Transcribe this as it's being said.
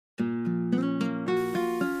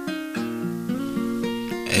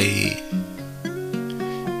Hey,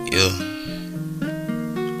 yeah,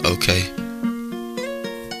 okay.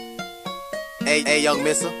 Hey, young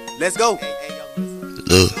mister, let's go.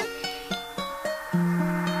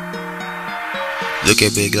 Look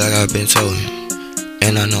at Big like I've been told him.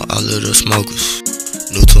 And I know all of the smokers.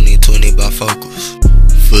 New 2020 by Focus.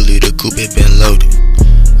 Fully the coupe it been loaded.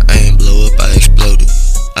 I ain't blow up, I exploded.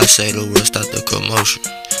 I say the world stop the commotion.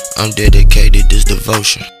 I'm dedicated, this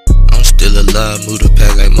devotion. I'm still alive, move the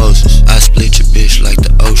pack like Moses. I split your bitch like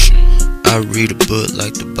the ocean. I read a book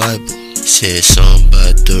like the Bible. Said something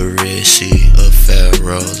about the Red Sea. A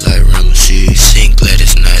pharaoh like Ramesses. Sing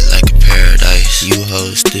Gladys Knight like a paradise. You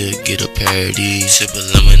hoes still get a parody. Sip a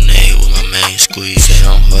lemonade with my main squeeze. Say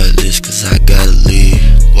I'm heartless cause I gotta leave.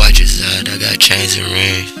 Watch his side, I got chains and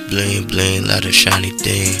rings. Bling bling, lot of shiny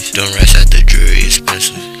things. Don't rest at the jury,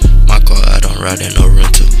 expensive. My car I don't ride in no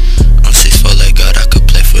rental. I'm 6'4" like God, I could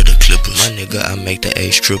play for the Clippers. My nigga, I make the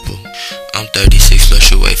age triple. I'm 36,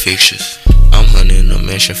 fluctuate fixtures. I'm hunting a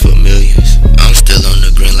mansion for millions. I'm still on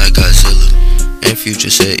the green like Godzilla. And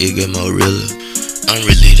Future said it get more realer. I'm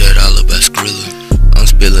really that all about Skrilla. I'm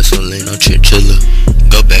spilling some lean on chinchilla.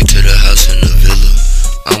 Go back to the house in the villa.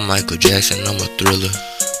 I'm Michael Jackson, I'm a thriller.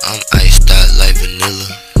 I'm iced out like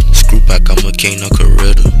vanilla. Screw back, I'm a king, no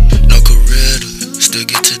Coretta. No Coretta, still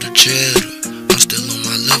get to the cheddar. I'm still on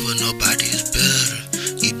my level, nobody is better.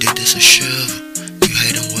 You did this a shovel. You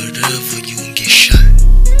hate him, whatever, you can get shot.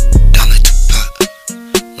 Down like Tupac.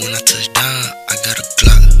 When I touch down, I got a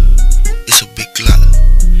Glock. It's a big Glock.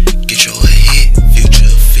 Get your head, Future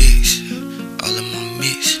fix. All in my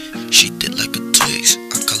mix. She did like a Twix.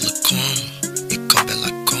 I call her karma. It come back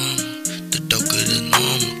like karma. The dope good as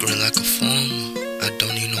normal. Green like a farmer. I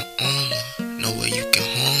don't need no armor. No way you can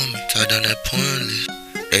harm me. Tie down that porn list.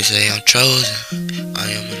 They say I'm chosen. I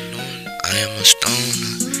am anointed. I am a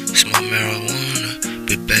stoner. Smoke marijuana.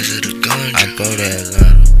 Big bags of the gun. I go to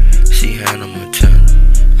Atlanta. See Hannah Montana.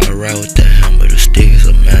 I ride with the hammer. The stick is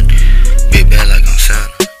Amanda. Big bag like I'm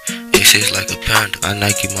Santa. X6 like a panda. I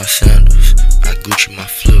Nike my sandals. I Gucci my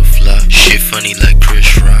flip flop. Shit funny like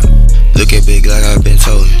Chris Rock. Look at Big like I've been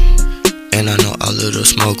told him. And I know all of the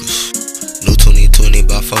smokers. New 2020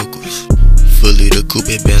 by Focus. Fully the coupe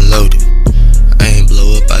it been loaded. I ain't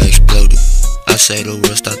blow up, I exploded. I say the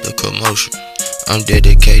world stop the commotion. I'm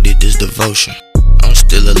dedicated, this devotion. I'm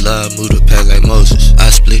still alive, move the pack like Moses. I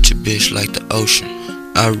split your bitch like the ocean.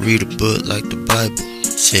 I read a book like the Bible.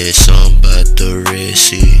 Said something about the Red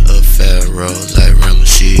Sea. A pharaoh like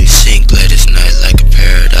Ramesses. Sing Gladys Knight like a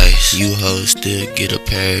paradise. You hoes still get a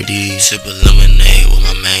parody. Sip a lemonade with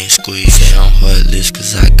my main squeeze. Say I'm heartless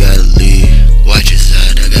cause I gotta leave. Watch his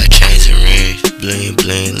side, I got chains and rings. Bling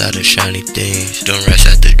bling, lot of shiny things. Don't rest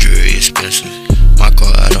at the jury, expensive. My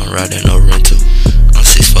car I don't ride in no rental. I'm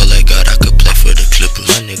 6'4" like God, I could play for the Clippers.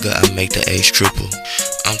 My nigga, I make the age triple.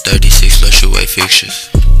 I'm 36, fluctuate fixtures.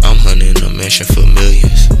 I'm hunting a mansion for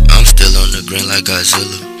millions. I'm still on the green like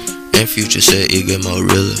Godzilla. And Future said it get more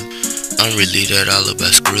realer. I'm really that all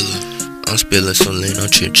about Skrilla. I'm spilling some lean on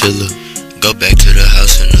chinchilla. Go back to the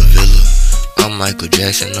house in the villa. I'm Michael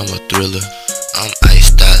Jackson, I'm a thriller. I'm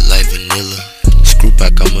iced out like vanilla. Screw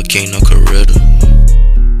back, I'm a king, no Coretta.